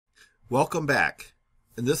Welcome back.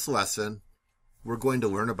 In this lesson, we're going to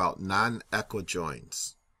learn about non-equi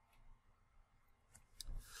joins.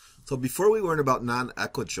 So before we learn about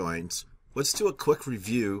non-equi joins, let's do a quick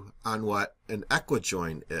review on what an equi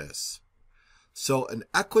join is. So an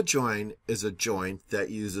equi join is a join that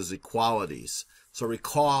uses equalities. So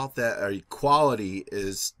recall that an equality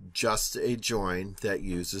is just a join that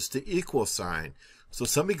uses the equal sign. So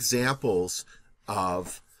some examples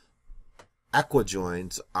of equi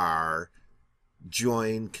joins are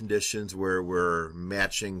join conditions where we're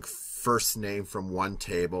matching first name from one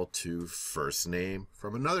table to first name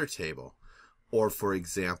from another table. Or for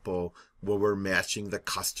example, where we're matching the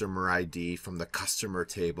customer ID from the customer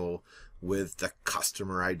table with the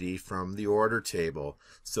customer ID from the order table.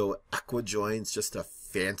 So equi join's just a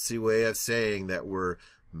fancy way of saying that we're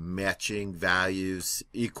matching values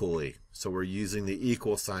equally. So we're using the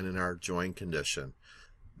equal sign in our join condition.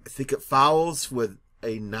 I think it follows with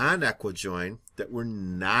a non-equi join that we're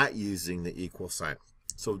not using the equal sign.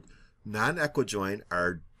 So non-equi join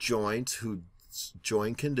are joins whose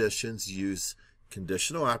join conditions use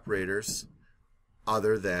conditional operators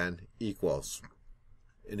other than equals.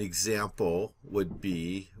 An example would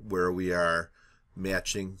be where we are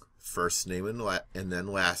matching first name and then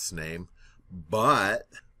last name, but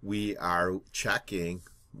we are checking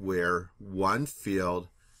where one field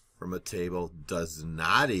from a table does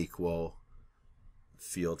not equal a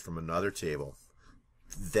field from another table.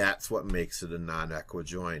 That's what makes it a non-equi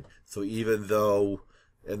join. So even though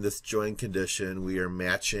in this join condition we are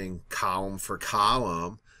matching column for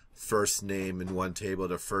column, first name in one table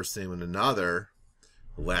to first name in another,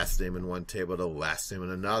 last name in one table to last name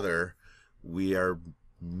in another, we are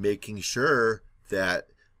making sure that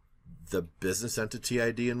the business entity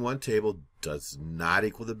ID in one table does not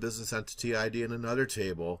equal the business entity ID in another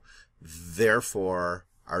table. Therefore,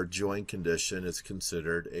 our join condition is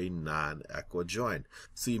considered a non-equi join.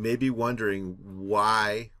 So you may be wondering,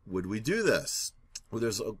 why would we do this? Well,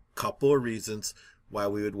 there's a couple of reasons why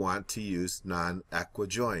we would want to use non-equi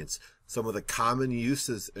joins. Some of the common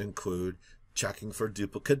uses include checking for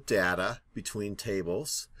duplicate data between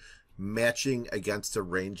tables, matching against a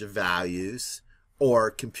range of values,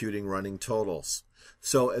 or computing running totals.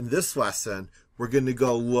 So in this lesson, we're going to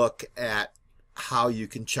go look at how you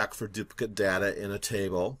can check for duplicate data in a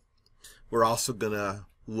table. We're also going to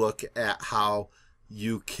look at how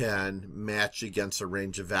you can match against a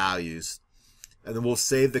range of values. And then we'll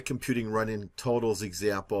save the computing running totals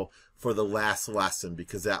example for the last lesson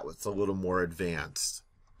because that was a little more advanced.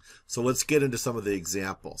 So let's get into some of the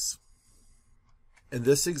examples. In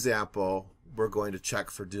this example, we're going to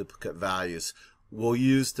check for duplicate values. We'll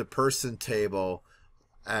use the person table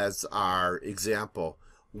as our example.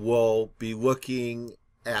 We'll be looking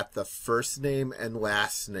at the first name and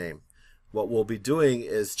last name. What we'll be doing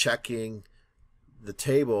is checking the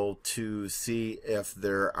table to see if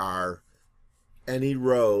there are any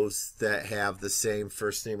rows that have the same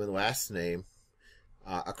first name and last name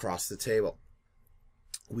across the table.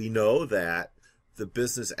 We know that the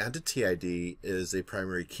business entity ID is a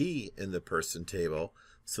primary key in the person table,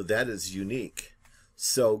 so that is unique.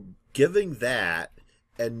 So giving that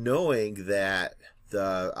and knowing that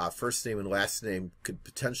the first name and last name could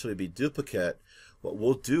potentially be duplicate, what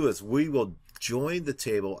we'll do is we will join the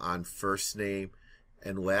table on first name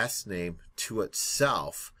and last name to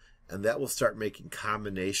itself, and that will start making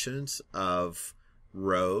combinations of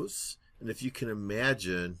rows. And if you can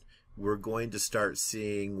imagine, we're going to start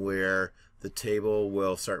seeing where the table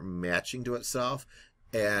will start matching to itself,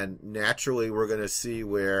 and naturally we're going to see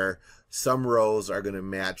where some rows are going to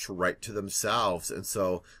match right to themselves. And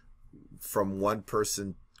so from one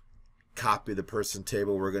person copy of the person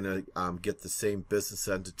table, we're going to get the same business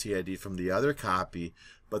entity ID from the other copy.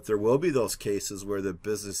 But there will be those cases where the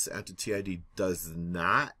business entity ID does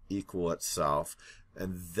not equal itself,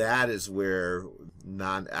 and that is where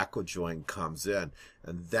non-equi join comes in,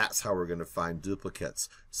 and that's how we're going to find duplicates.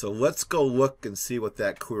 So let's go look and see what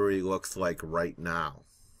that query looks like right now.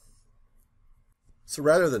 So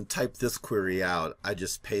rather than type this query out, I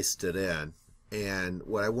just paste it in. And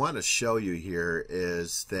what I want to show you here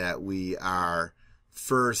is that we are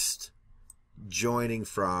first joining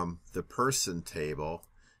from the person table,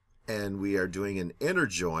 and we are doing an inner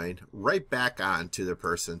join right back onto the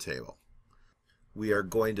person table. We are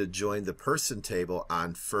going to join the person table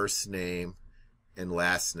on first name and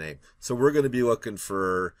last name. So we're going to be looking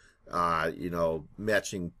for,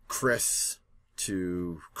 matching Chris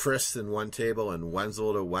to Chris in one table and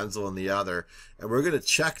Wenzel to Wenzel in the other. And we're going to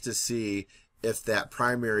check to see if that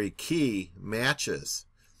primary key matches.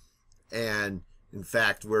 And in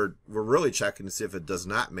fact, we're really checking to see if it does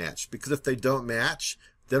not match, because if they don't match,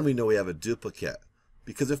 then we know we have a duplicate.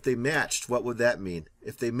 Because if they matched, what would that mean?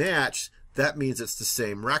 If they matched, that means it's the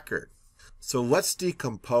same record. So let's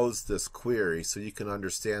decompose this query so you can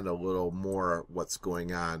understand a little more what's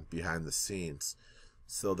going on behind the scenes.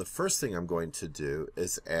 So the first thing I'm going to do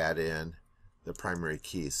is add in the primary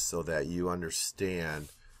keys so that you understand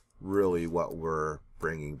really what we're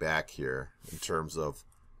bringing back here in terms of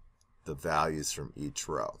the values from each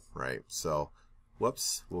row, right? So,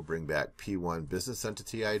 whoops, we'll bring back P1 business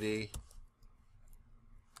entity ID.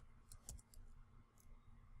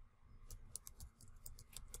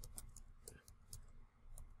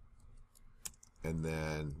 And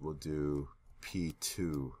then we'll do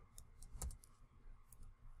P2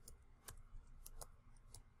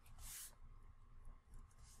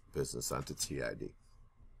 business entity ID.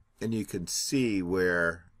 And you can see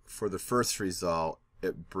where for the first result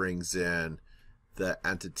it brings in the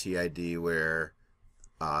entity ID where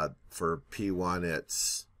for P1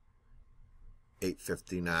 it's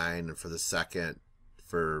 859, and for the second,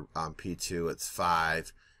 for P2 it's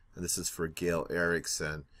 5, and this is for Gail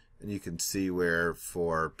Erickson. And you can see where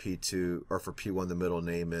for P2 or for P1 the middle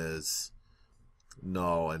name is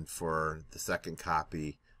null, and for the second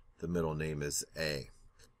copy the middle name is A.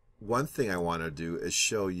 One thing I want to do is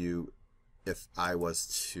show you if I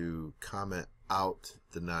was to comment out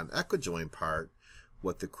the non-equi join part,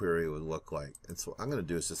 what the query would look like. And so what I'm going to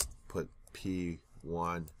do is just put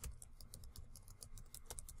P1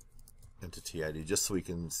 entity ID just so we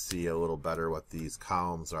can see a little better what these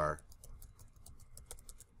columns are.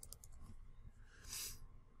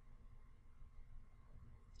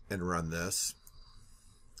 And run this.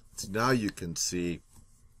 So now you can see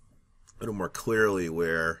a little more clearly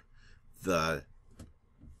where the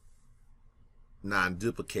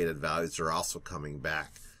non-duplicated values are also coming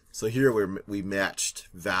back. So here we matched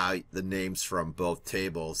the names from both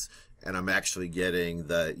tables, and I'm actually getting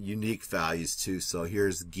the unique values too. So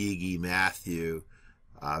here's Gigi Matthew,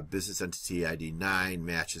 business entity ID 9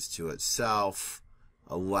 matches to itself,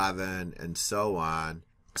 11, and so on.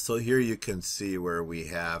 So here you can see where we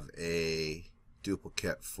have a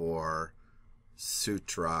duplicate for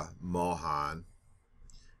Sutra Mohan.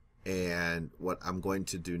 And what I'm going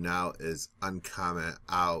to do now is uncomment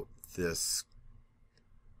out this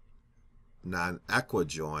non-equi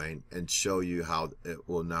join and show you how it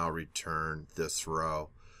will now return this row.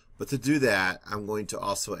 But to do that, I'm going to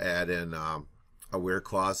also add in a where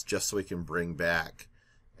clause just so we can bring back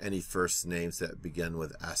any first names that begin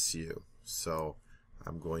with SU. So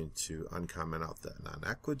I'm going to uncomment out that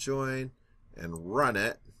non-equi join and run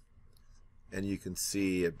it. And you can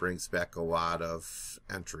see it brings back a lot of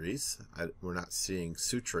entries. We're not seeing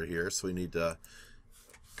Sutra here, so we need to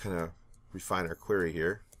kind of refine our query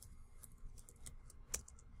here.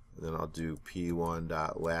 And then I'll do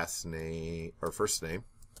P1.last name or first name,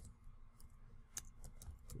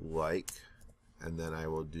 like, and then I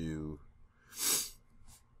will do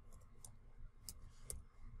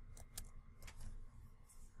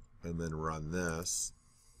and then run this.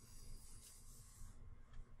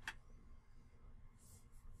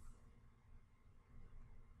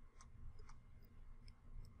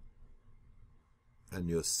 And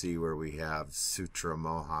you'll see where we have Sutra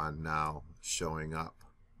Mohan now showing up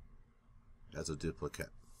as a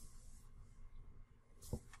duplicate.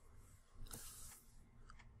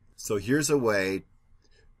 So here's a way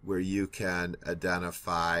where you can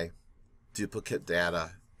identify duplicate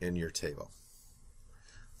data in your table.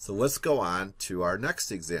 So let's go on to our next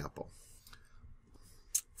example.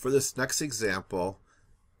 For this next example,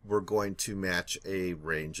 we're going to match a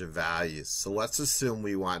range of values. So let's assume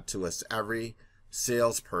we want to list every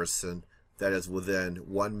salesperson that is within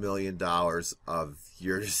 $1 million of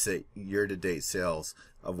year-to-date sales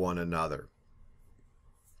of one another.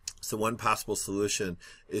 So one possible solution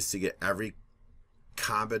is to get every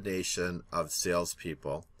combination of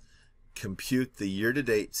salespeople, compute the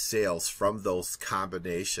year-to-date sales from those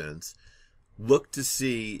combinations, look to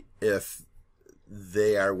see if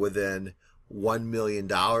they are within $1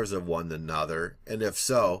 million of one another, and if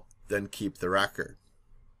so, then keep the record.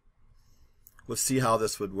 Let's see how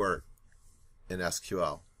this would work in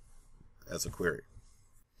SQL as a query.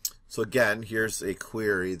 So again, here's a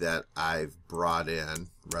query that I've brought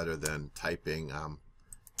in rather than typing. I'm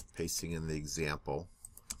pasting in the example.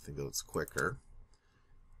 I think it's quicker.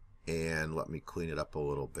 And let me clean it up a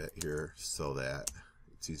little bit here so that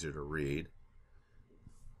it's easier to read.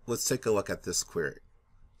 Let's take a look at this query.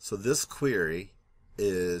 So this query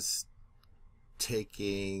is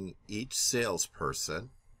taking each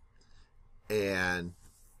salesperson and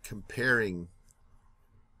comparing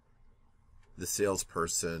the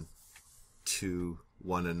salesperson to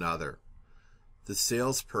one another. the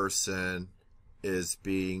salesperson is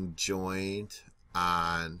being joined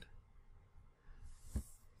on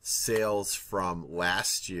sales from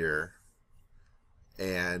last year,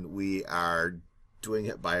 and we are doing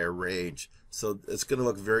it by a range. So it's going to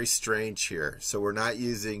look very strange here. So we're not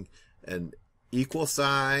using an equal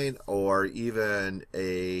sign or even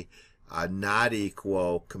a not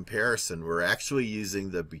equal comparison. We're actually using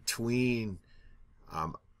the between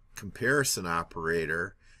comparison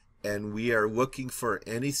operator, and we are looking for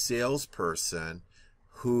any salesperson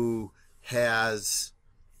who has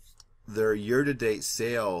their year-to-date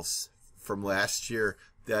sales from last year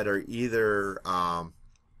that are either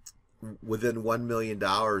within $1 million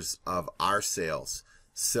of our sales.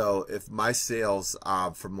 So if my sales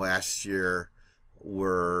from last year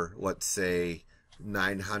were, let's say,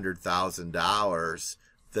 $900,000,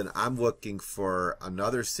 then I'm looking for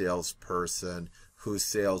another salesperson whose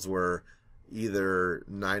sales were either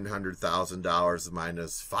 $900,000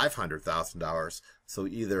 minus $500,000. So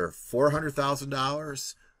either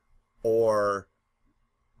 $400,000 or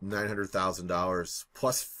 $900,000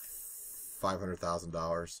 plus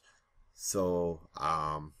 $500,000. So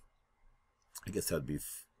I guess that'd be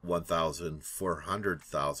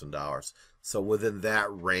 $1,400,000. So within that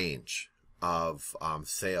range of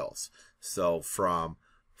sales. So from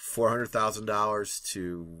 $400,000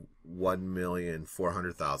 to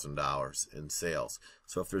 $1,400,000 in sales.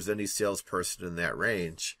 So if there's any salesperson in that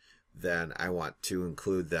range, then I want to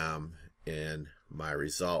include them in my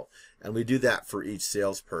result. And we do that for each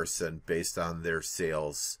salesperson based on their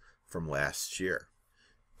sales from last year.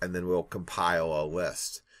 And then we'll compile a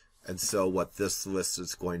list. And so what this list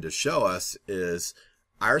is going to show us is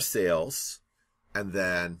our sales and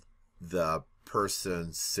then the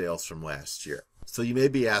person's sales from last year. So you may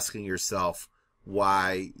be asking yourself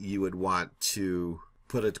why you would want to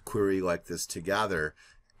put a query like this together.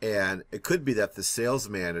 And it could be that the sales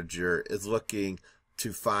manager is looking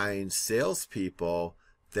to find salespeople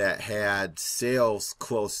that had sales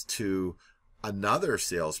close to another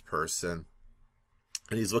salesperson,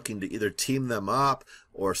 and he's looking to either team them up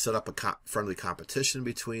or set up a friendly competition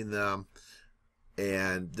between them.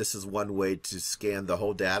 And this is one way to scan the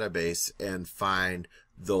whole database and find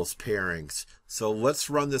those pairings. So let's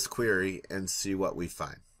run this query and see what we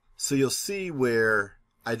find. So you'll see where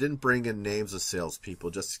I didn't bring in names of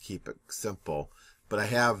salespeople just to keep it simple, but I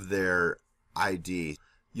have their ID.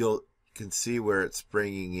 You can see where it's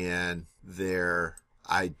bringing in their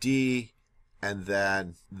ID and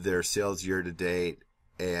then their sales year to date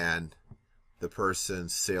and the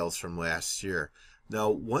person's sales from last year. Now,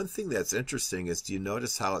 one thing that's interesting is, do you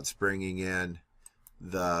notice how it's bringing in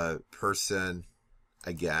the person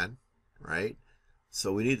again, right?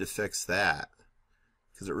 So we need to fix that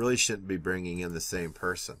because it really shouldn't be bringing in the same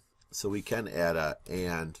person. So we can add a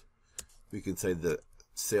and. We can say the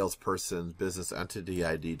salesperson's business entity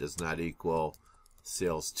ID does not equal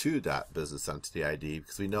sales2.business entity ID,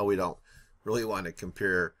 because we know we don't really want to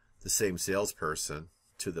compare the same salesperson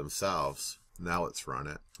to themselves. Now let's run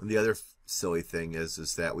it. And the other silly thing is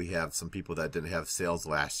that we have some people that didn't have sales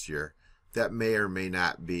last year. That may or may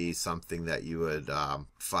not be something that you would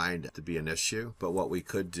find to be an issue. But what we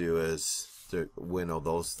could do is to winnow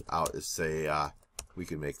those out is say we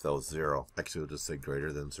can make those 0. Actually, we'll just say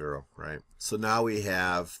greater than 0, right? So now we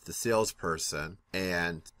have the salesperson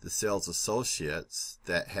and the sales associates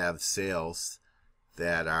that have sales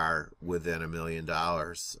that are within $1 million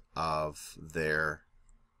of their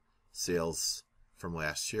sales from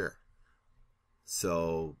last year.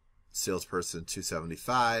 So salesperson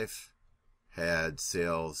 275 had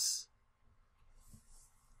sales,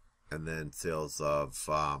 and then sales of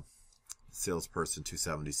salesperson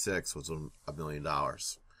 276 was $1 million,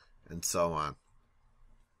 and so on.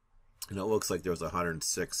 And it looks like there was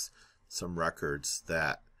 106 some records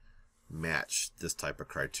that match this type of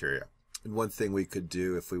criteria. And one thing we could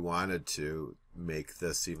do if we wanted to make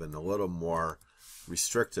this even a little more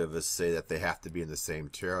restrictive is say that they have to be in the same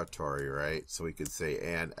territory, right? So we could say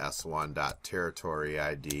and s1.territory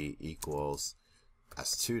ID equals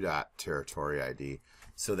s2.territory ID,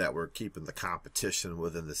 so that we're keeping the competition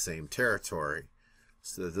within the same territory.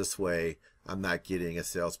 So this way I'm not getting a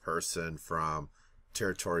salesperson from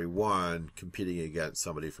territory 1 competing against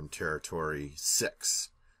somebody from territory 6.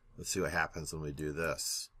 Let's see what happens when we do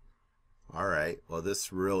this. All right, well,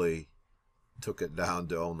 this really took it down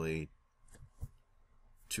to only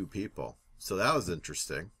 2 people. So that was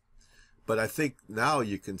interesting. But I think now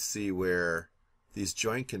you can see where these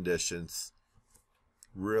join conditions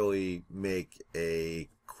really make a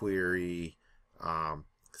query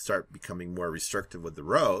start becoming more restrictive with the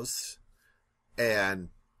rows, and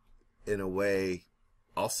in a way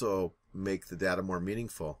also make the data more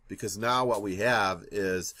meaningful, because now what we have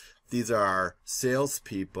is these are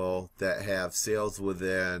salespeople that have sales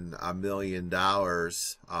within $1 million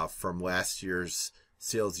from last year's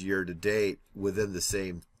sales year to date within the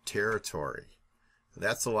same territory.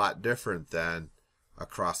 That's a lot different than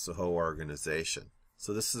across the whole organization.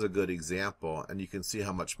 So this is a good example, and you can see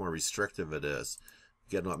how much more restrictive it is.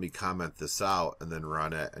 Again, let me comment this out and then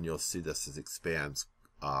run it, and you'll see this as it expands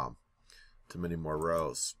to many more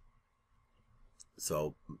rows.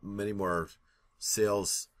 So many more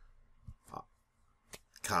sales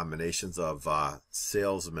combinations of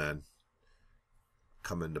salesmen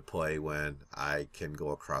come into play when I can go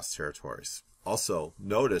across territories. Also,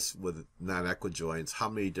 notice with non-equi joins how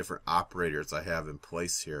many different operators I have in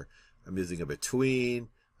place here. I'm using a between,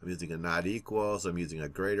 I'm using a not equals, I'm using a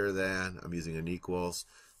greater than, I'm using an equals.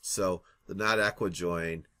 So the non-equi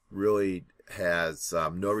join really has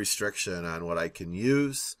no restriction on what I can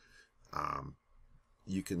use.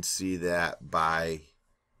 You can see that by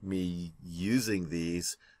me using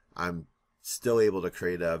these, I'm still able to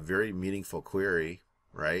create a very meaningful query,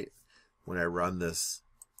 right? When I run this,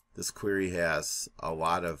 this query has a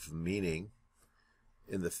lot of meaning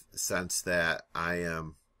in the sense that I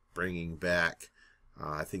am bringing back,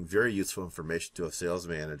 I think, very useful information to a sales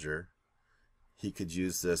manager. He could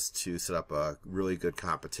use this to set up a really good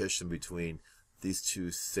competition between these two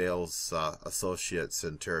sales associates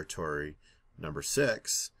in territory number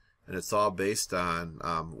 6, and it's all based on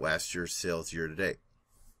last year's sales year to date.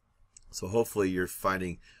 So hopefully you're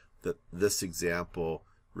finding that this example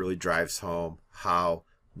really drives home how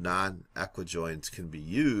non-equi joins can be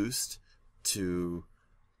used to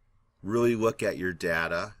really look at your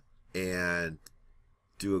data and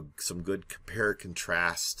do some good compare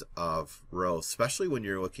contrast of rows, especially when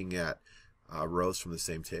you're looking at rows from the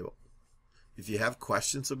same table. If you have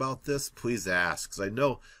questions about this, please ask, because I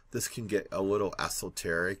know this can get a little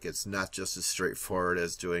esoteric. It's not just as straightforward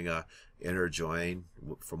as doing a inner join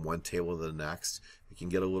from one table to the next. It can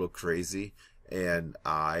get a little crazy, and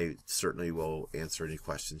I certainly will answer any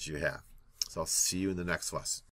questions you have. So I'll see you in the next lesson.